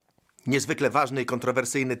Niezwykle ważny i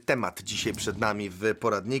kontrowersyjny temat dzisiaj przed nami w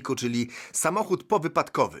poradniku, czyli samochód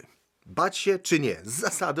powypadkowy. Bać się czy nie? Z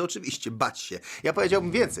zasady oczywiście bać się. Ja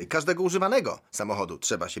powiedziałbym więcej. Każdego używanego samochodu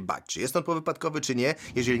trzeba się bać. Czy jest on powypadkowy, czy nie?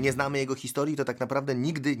 Jeżeli nie znamy jego historii, to tak naprawdę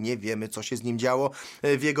nigdy nie wiemy, co się z nim działo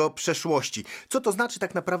w jego przeszłości. Co to znaczy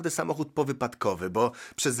tak naprawdę samochód powypadkowy? Bo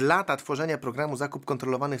przez lata tworzenia programu zakup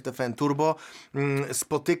kontrolowany w TVN Turbo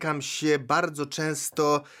spotykam się bardzo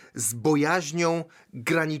często z bojaźnią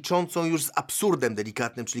graniczącą już z absurdem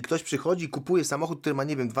delikatnym. Czyli ktoś przychodzi, kupuje samochód, który ma,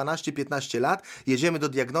 nie wiem, 12-15 lat, jedziemy do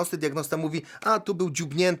diagnosty, diagnosta mówi, a tu był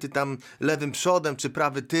dziubnięty tam lewym przodem, czy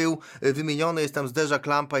prawy tył, wymieniony jest tam zderzak,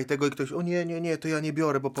 lampa i tego, i ktoś, o nie, to ja nie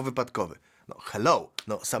biorę, bo powypadkowy. No hello,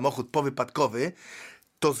 samochód powypadkowy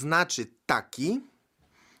to znaczy taki,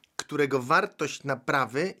 którego wartość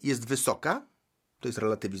naprawy jest wysoka, to jest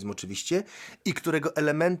relatywizm oczywiście, i którego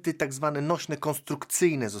elementy tak zwane nośne,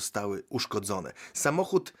 konstrukcyjne zostały uszkodzone.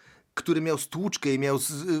 Samochód, który miał stłuczkę i miał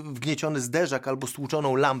wgnieciony zderzak albo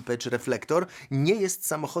stłuczoną lampę czy reflektor, nie jest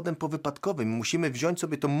samochodem powypadkowym. Musimy wziąć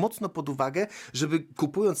sobie to mocno pod uwagę, żeby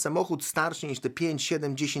kupując samochód starszy niż te 5,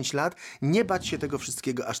 7, 10 lat, nie bać się tego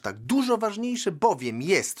wszystkiego aż tak. Dużo ważniejsze bowiem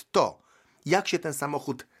jest to, jak się ten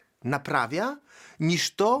samochód naprawia,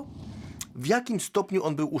 niż to, w jakim stopniu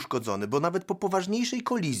on był uszkodzony, bo nawet po poważniejszej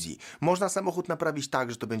kolizji można samochód naprawić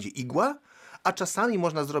tak, że to będzie igła, a czasami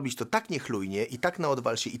można zrobić to tak niechlujnie i tak na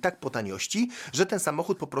odwalsie i tak po taniości, że ten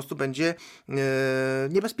samochód po prostu będzie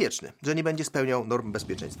niebezpieczny, że nie będzie spełniał norm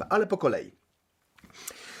bezpieczeństwa. Ale po kolei.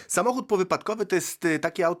 Samochód powypadkowy to jest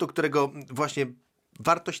takie auto, którego właśnie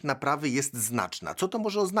wartość naprawy jest znaczna. Co to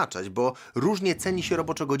może oznaczać? Bo różnie ceni się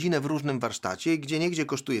roboczogodzinę w różnym warsztacie, gdzieniegdzie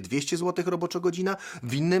kosztuje 200 zł roboczogodzina,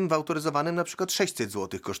 w innym, w autoryzowanym na przykład 600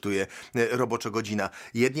 zł kosztuje roboczogodzina.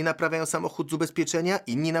 Jedni naprawiają samochód z ubezpieczenia,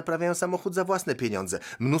 inni naprawiają samochód za własne pieniądze.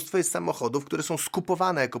 Mnóstwo jest samochodów, które są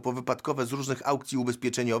skupowane jako powypadkowe z różnych aukcji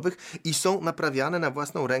ubezpieczeniowych i są naprawiane na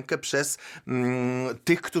własną rękę przez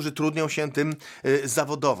tych, którzy trudnią się tym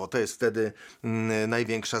zawodowo. To jest wtedy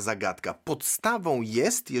największa zagadka. Podstawą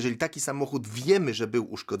jest, jeżeli taki samochód wiemy, że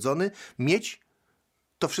był uszkodzony, mieć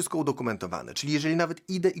to wszystko udokumentowane. Czyli jeżeli nawet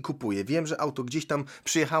idę i kupuję, wiem, że auto gdzieś tam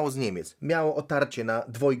przyjechało z Niemiec, miało otarcie na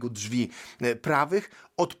dwojgu drzwi prawych,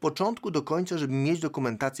 od początku do końca, żeby mieć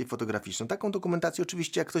dokumentację fotograficzną. Taką dokumentację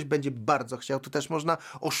oczywiście, jak ktoś będzie bardzo chciał, to też można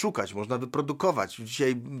oszukać, można wyprodukować.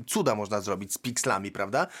 Dzisiaj cuda można zrobić z pikslami,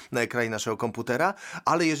 prawda, na ekranie naszego komputera,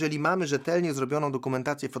 ale jeżeli mamy rzetelnie zrobioną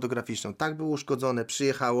dokumentację fotograficzną, tak było uszkodzone,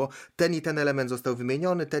 przyjechało, ten i ten element został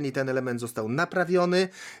wymieniony, ten i ten element został naprawiony,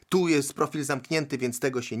 tu jest profil zamknięty, więc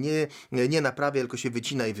tego się nie naprawia, tylko się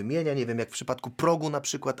wycina i wymienia, nie wiem, jak w przypadku progu na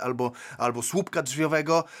przykład, albo słupka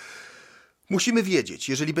drzwiowego. Musimy wiedzieć,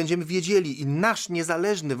 jeżeli będziemy wiedzieli i nasz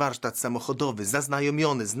niezależny warsztat samochodowy,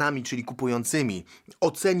 zaznajomiony z nami, czyli kupującymi,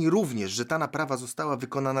 oceni również, że ta naprawa została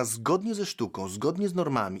wykonana zgodnie ze sztuką, zgodnie z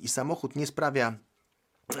normami i samochód nie sprawia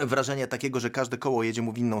wrażenia takiego, że każde koło jedzie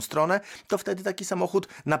mu w inną stronę, to wtedy taki samochód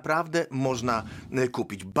naprawdę można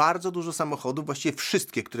kupić. Bardzo dużo samochodów, właściwie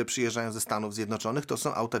wszystkie, które przyjeżdżają ze Stanów Zjednoczonych, to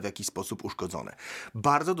są auta w jakiś sposób uszkodzone.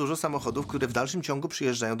 Bardzo dużo samochodów, które w dalszym ciągu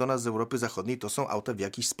przyjeżdżają do nas z Europy Zachodniej, to są auta w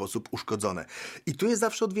jakiś sposób uszkodzone. I tu jest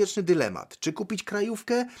zawsze odwieczny dylemat. Czy kupić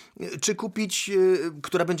krajówkę, czy kupić,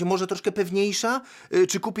 która będzie może troszkę pewniejsza,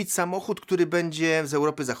 czy kupić samochód, który będzie z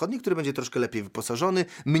Europy Zachodniej, który będzie troszkę lepiej wyposażony,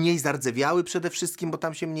 mniej zardzewiały przede wszystkim, bo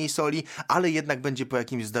tam się mniej soli, ale jednak będzie po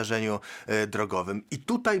jakimś zdarzeniu drogowym. I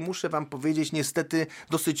tutaj muszę wam powiedzieć niestety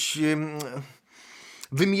dosyć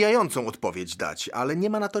wymijającą odpowiedź dać, ale nie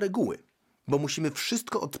ma na to reguły. Bo musimy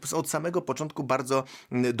wszystko od samego początku bardzo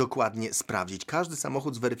dokładnie sprawdzić. Każdy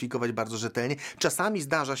samochód zweryfikować bardzo rzetelnie. Czasami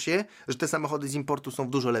zdarza się, że te samochody z importu są w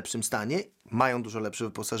dużo lepszym stanie, mają dużo lepsze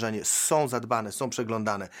wyposażenie, są zadbane, są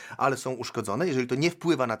przeglądane, ale są uszkodzone. Jeżeli to nie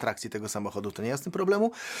wpływa na trakcję tego samochodu, to nie ma z tym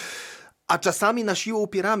problemu. A czasami na siłę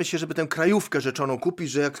upieramy się, żeby tę krajówkę rzeczoną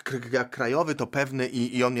kupić, że jak krajowy to pewny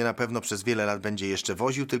i on mnie na pewno przez wiele lat będzie jeszcze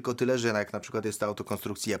woził, tylko tyle, że jak na przykład jest to auto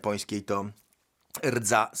konstrukcji japońskiej, to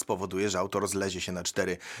rdza spowoduje, że auto rozlezie się na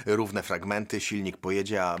 4 równe fragmenty, silnik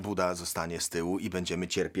pojedzie, a buda zostanie z tyłu i będziemy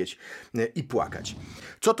cierpieć i płakać.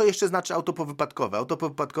 Co to jeszcze znaczy auto powypadkowe? Auto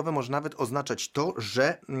powypadkowe może nawet oznaczać to,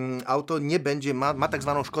 że auto nie będzie, ma tak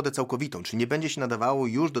zwaną szkodę całkowitą, czyli nie będzie się nadawało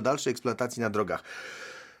już do dalszej eksploatacji na drogach.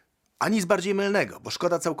 A nic bardziej mylnego, bo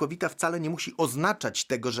szkoda całkowita wcale nie musi oznaczać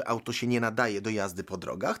tego, że auto się nie nadaje do jazdy po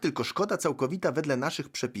drogach, tylko szkoda całkowita wedle naszych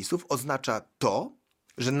przepisów oznacza to,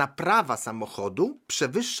 że naprawa samochodu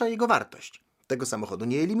przewyższa jego wartość. tego samochodu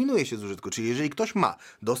nie eliminuje się z użytku. Czyli jeżeli ktoś ma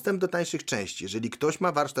dostęp do tańszych części, jeżeli ktoś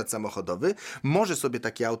ma warsztat samochodowy, może sobie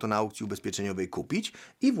takie auto na aukcji ubezpieczeniowej kupić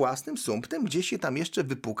i własnym sumptem gdzieś się tam jeszcze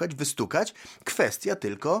wypukać, wystukać. Kwestia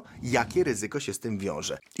tylko, jakie ryzyko się z tym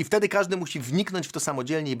wiąże. I wtedy każdy musi wniknąć w to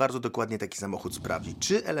samodzielnie i bardzo dokładnie taki samochód sprawdzić.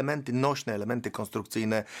 Czy elementy nośne, elementy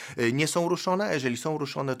konstrukcyjne nie są ruszone, a jeżeli są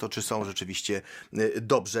ruszone, to czy są rzeczywiście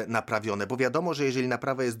dobrze naprawione. Bo wiadomo, że jeżeli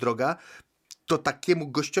naprawa jest droga, to takiemu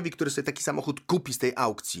gościowi, który sobie taki samochód kupi z tej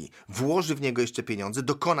aukcji, włoży w niego jeszcze pieniądze,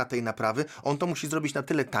 dokona tej naprawy, on to musi zrobić na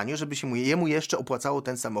tyle tanio, żeby się jemu jeszcze opłacało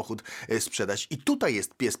ten samochód sprzedać. I tutaj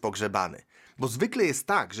jest pies pogrzebany. Bo zwykle jest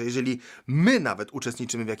tak, że jeżeli my nawet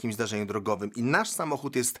uczestniczymy w jakimś zdarzeniu drogowym i nasz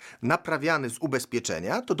samochód jest naprawiany z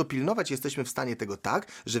ubezpieczenia, to dopilnować jesteśmy w stanie tego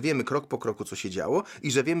tak, że wiemy krok po kroku, co się działo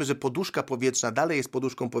i że wiemy, że poduszka powietrzna dalej jest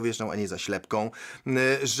poduszką powietrzną, a nie zaślepką,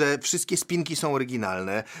 że wszystkie spinki są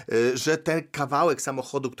oryginalne, że ten kawałek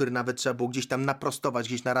samochodu, który nawet trzeba było gdzieś tam naprostować,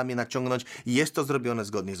 gdzieś na ramię naciągnąć, jest to zrobione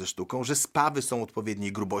zgodnie ze sztuką, że spawy są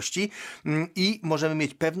odpowiedniej grubości i możemy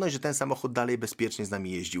mieć pewność, że ten samochód dalej bezpiecznie z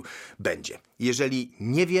nami jeździł będzie. Jeżeli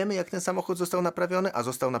nie wiemy, jak ten samochód został naprawiony, a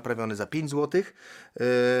został naprawiony za 5 zł,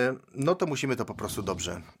 no to musimy to po prostu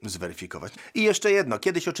dobrze zweryfikować. I jeszcze jedno.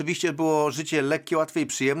 Kiedyś oczywiście było życie lekkie, łatwe i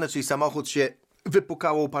przyjemne, czyli samochód się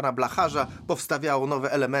wypukało u pana blacharza, powstawiało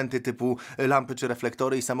nowe elementy typu lampy czy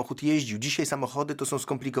reflektory i samochód jeździł. Dzisiaj samochody to są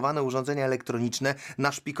skomplikowane urządzenia elektroniczne,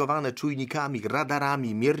 naszpikowane czujnikami,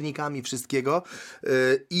 radarami, miernikami wszystkiego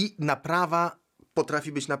i naprawa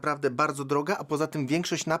potrafi być naprawdę bardzo droga, a poza tym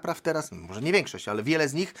większość napraw teraz, może nie większość, ale wiele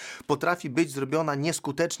z nich potrafi być zrobiona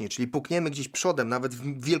nieskutecznie, czyli pukniemy gdzieś przodem, nawet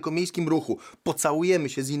w wielkomiejskim ruchu, pocałujemy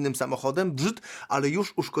się z innym samochodem, ale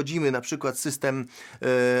już uszkodzimy na przykład system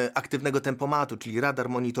aktywnego tempomatu, czyli radar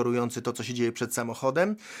monitorujący to, co się dzieje przed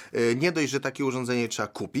samochodem. Nie dość, że takie urządzenie trzeba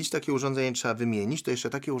kupić, takie urządzenie trzeba wymienić, to jeszcze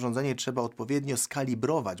takie urządzenie trzeba odpowiednio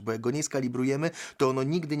skalibrować, bo jak go nie skalibrujemy, to ono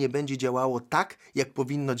nigdy nie będzie działało tak, jak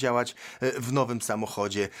powinno działać w nowym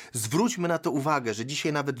samochodzie. Zwróćmy na to uwagę, że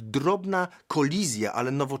dzisiaj nawet drobna kolizja,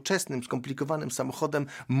 ale nowoczesnym, skomplikowanym samochodem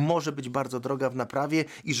może być bardzo droga w naprawie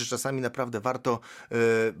i że czasami naprawdę warto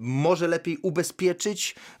może lepiej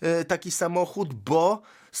ubezpieczyć taki samochód, bo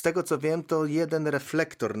z tego co wiem, to jeden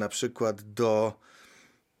reflektor na przykład do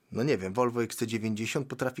no nie wiem, Volvo XC90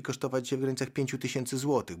 potrafi kosztować się w granicach 5000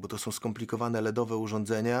 zł, bo to są skomplikowane LEDowe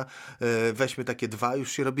urządzenia. Weźmy takie dwa,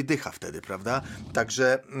 już się robi dycha wtedy, prawda?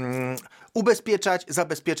 Także ubezpieczać,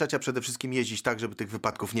 zabezpieczać, a przede wszystkim jeździć tak, żeby tych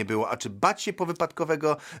wypadków nie było. A czy bać się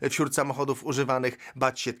powypadkowego wśród samochodów używanych?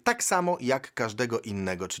 Bać się tak samo jak każdego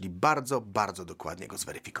innego, czyli bardzo, bardzo dokładnie go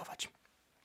zweryfikować.